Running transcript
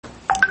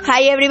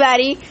Hi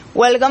everybody,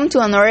 welcome to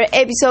another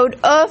episode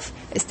of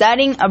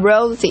Studying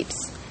Abroad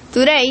Tips.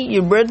 Today,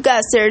 your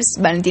broadcasters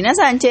Valentina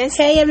Sanchez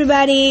Hey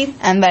everybody!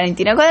 and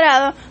Valentina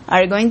Cuadrado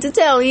are going to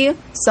tell you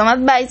some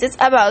advices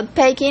about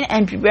packing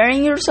and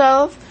preparing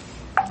yourself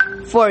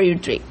for your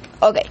trip.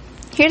 Okay,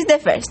 here's the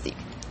first tip.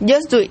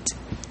 Just do it.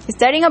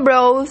 Studying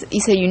abroad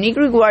is a unique,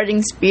 rewarding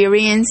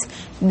experience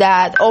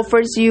that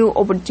offers you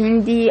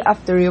opportunity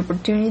after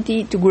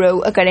opportunity to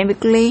grow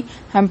academically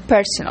and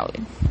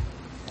personally.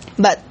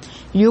 But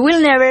you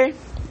will never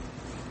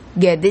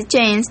get the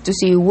chance to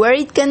see where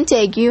it can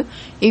take you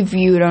if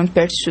you don't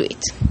pursue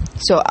it.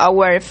 So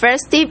our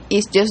first tip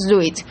is just do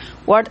it.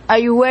 What are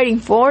you waiting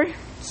for?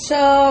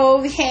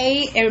 So,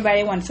 hey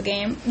everybody once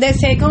again. The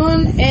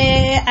second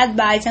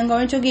advice I'm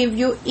going to give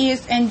you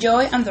is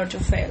enjoy and dare to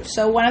fail.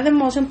 So, one of the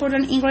most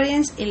important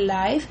ingredients in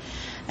life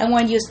and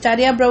when you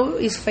study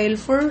abroad is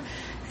failure.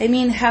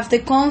 Have the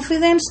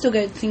confidence to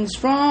get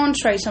things wrong,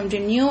 try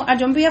something new, and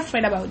don't be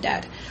afraid about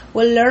that.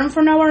 We'll learn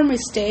from our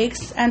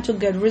mistakes and to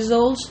get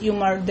results, you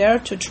are there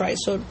to try.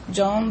 So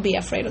don't be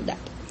afraid of that.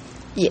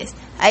 Yes,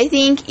 I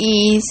think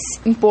it's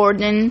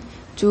important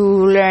to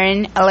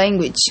learn a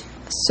language.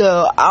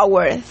 So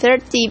our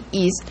third tip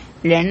is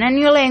learn a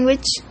new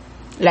language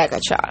like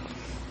a child.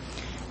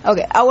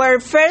 Okay, our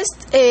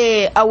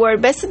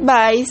best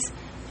advice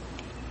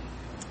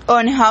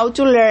on how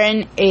to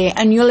learn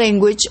a new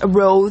language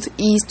abroad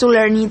is to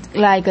learn it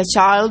like a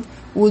child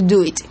would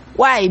do it.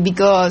 Why?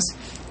 Because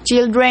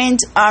children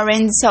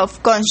aren't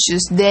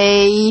self-conscious.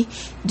 They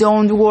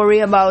don't worry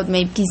about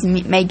making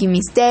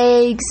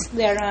mistakes.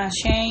 They're not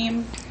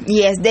ashamed.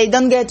 Yes, they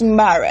don't get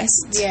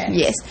embarrassed.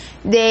 Yes.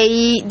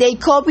 They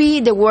copy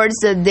the words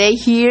that they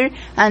hear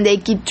and they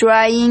keep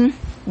trying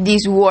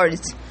these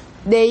words.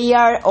 They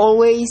are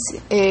always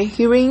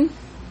hearing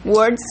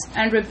words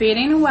and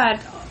repeating what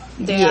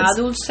the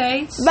adult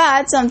says.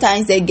 But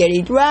sometimes they get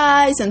it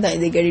right, sometimes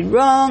they get it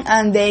wrong,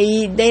 and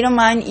they don't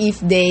mind if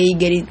they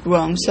get it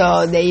wrong,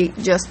 so they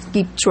just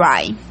keep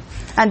trying.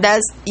 And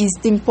that is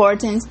the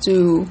importance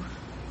to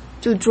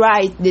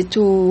try,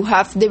 to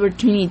have the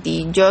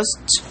opportunity.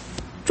 Just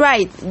try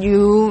it.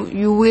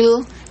 You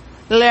will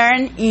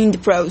learn in the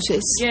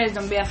process. Yes,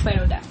 don't be afraid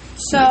of that.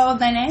 So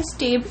the next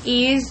tip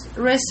is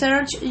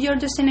research your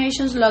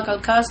destination's local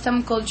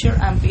custom, culture,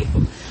 and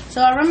people.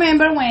 So I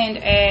remember when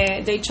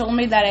they told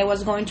me that I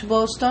was going to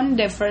Boston,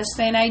 the first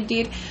thing I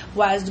did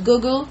was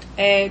Google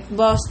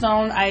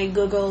Boston. I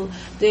Googled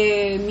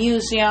the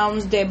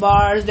museums, the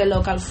bars, the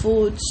local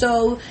food.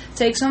 So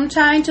take some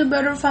time to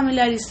better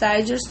familiarize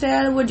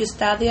yourself with your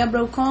study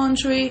abroad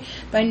country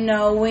by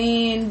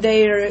knowing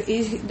their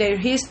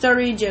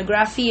history,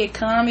 geography,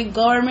 economy,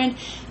 government,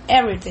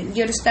 everything.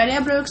 Your study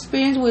abroad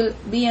experience will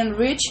be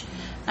enriched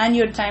and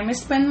your time is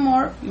spent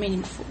more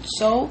meaningful.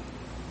 So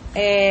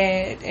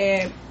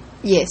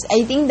yes,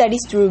 I think that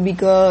is true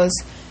because,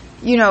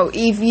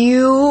 if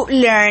you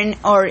learn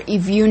or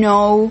if you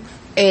know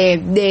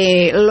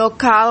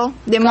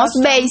the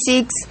most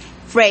basic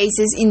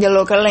phrases in the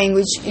local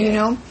language,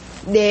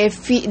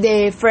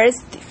 the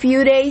first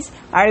few days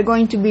are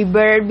going to be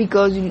better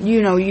because,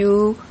 you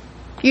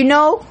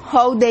know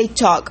how they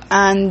talk,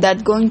 and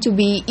that's going to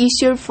be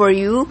easier for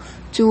you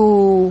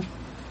to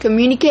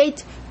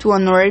communicate to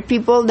another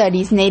people that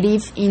is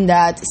native in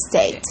that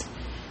state.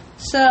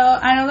 So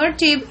another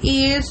tip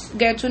is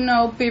get to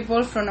know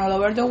people from all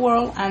over the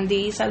world, and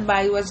this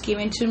advice was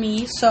given to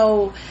me.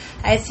 So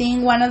I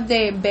think one of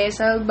the best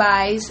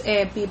advice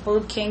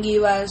people can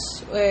give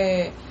us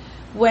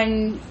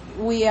when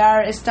we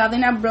are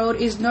studying abroad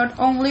is not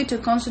only to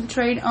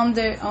concentrate on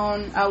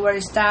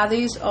our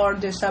studies or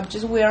the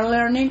subjects we are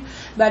learning,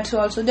 but to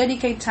also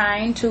dedicate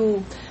time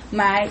to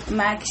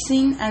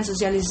mixing and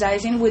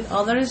socializing with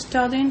other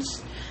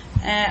students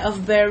of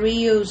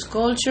various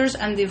cultures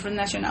and different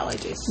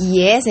nationalities.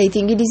 Yes, I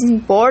think it is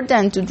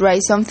important to try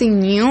something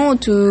new,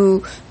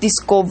 to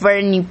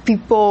discover new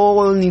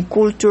people, new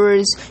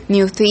cultures,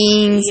 new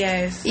things.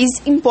 Yes.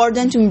 It's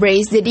important to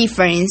embrace the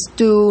difference,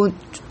 to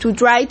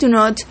try to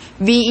not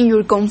be in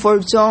your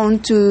comfort zone,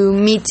 to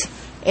meet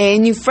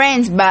new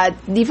friends, but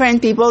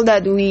different people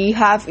that we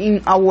have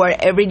in our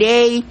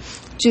everyday,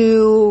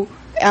 to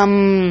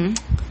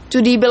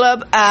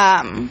develop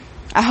a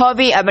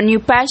hobby, a new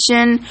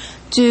passion,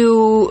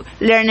 to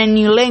learn a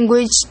new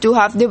language,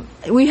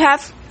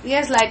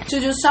 Yes, like to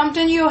do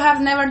something you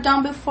have never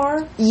done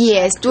before.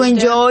 Yes, to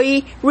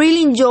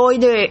really enjoy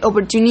the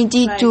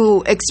opportunity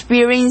to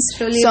experience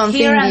something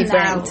here and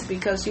different. Now,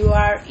 because you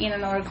are in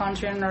another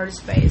country, another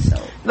space. So.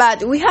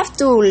 But we have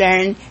to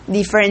learn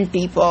different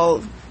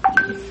people.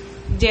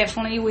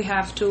 Definitely, we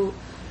have to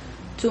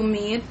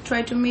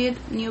try to meet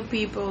new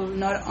people,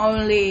 not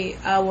only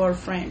our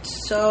friends.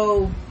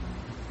 So.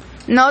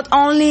 Not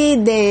only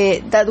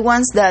that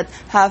ones that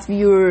have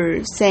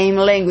your same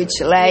language,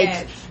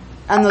 like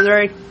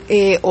another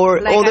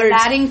or like other a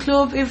Latin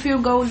club. If you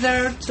go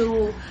there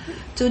to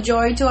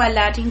join to a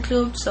Latin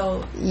club,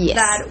 so yes,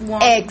 that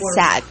won't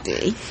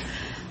exactly. work.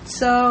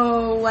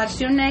 So,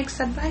 what's your next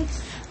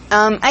advice?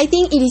 I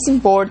think it is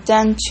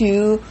important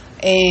to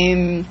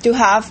to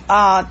have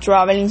a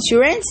travel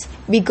insurance,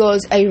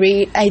 because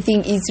I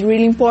think it's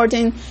really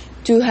important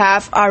to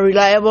have a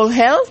reliable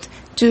health,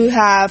 to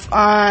have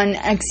an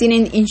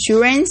accident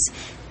insurance,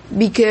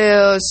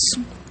 because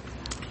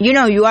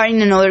you are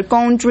in another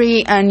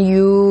country and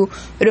you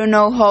don't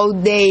know how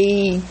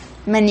they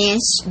manage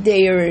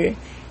their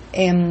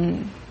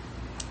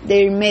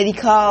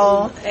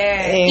medical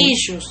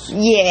issues.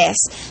 Yes.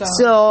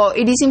 So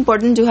it is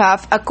important to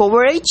have a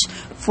coverage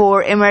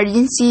for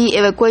emergency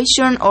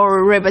evacuation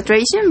or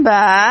repatriation,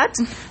 but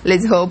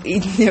let's hope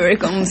it never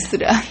comes to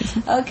that.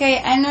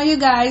 Okay, I know you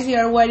guys, you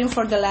are waiting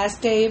for the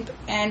last tip,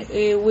 and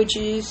which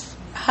is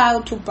how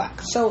to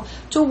pack. So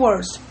 2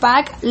 words: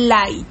 pack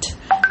light.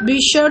 Be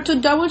sure to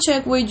double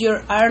check with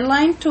your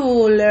airline to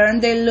learn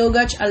the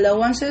luggage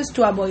allowances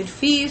to avoid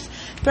fees.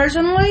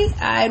 Personally,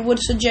 I would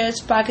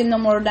suggest packing no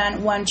more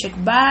than 1 check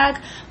bag,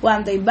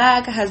 1 day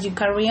bag as you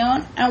carry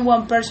on, and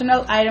 1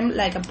 personal item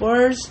like a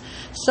purse.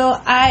 So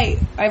I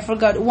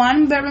forgot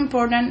one very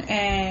important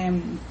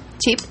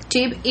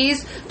tip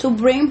is to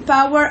bring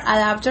power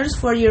adapters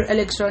for your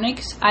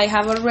electronics. I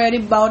have already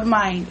bought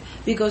mine,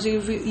 because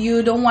if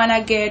you don't want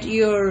to get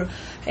your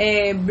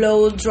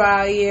blow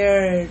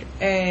dryer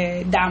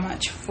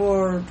damage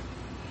for.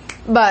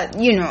 But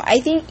I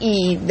think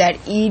that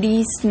it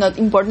is not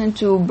important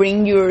to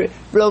bring your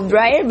blow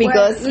dryer,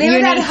 because leave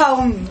it at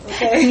home.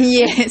 Okay.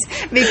 Yes,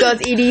 because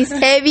it is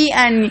heavy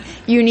and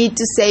you need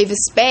to save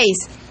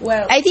space.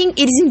 Well, I think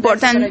it is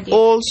important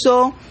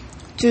also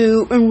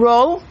to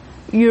enroll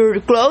your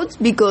clothes,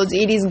 because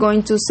it is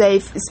going to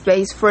save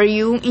space for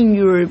you in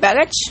your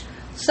baggage.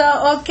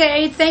 So,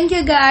 okay, thank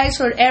you guys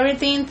for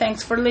everything.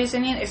 Thanks for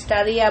listening.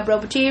 Study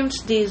abroad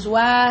tips. This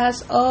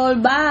was all.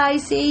 Bye.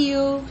 See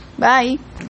you. Bye.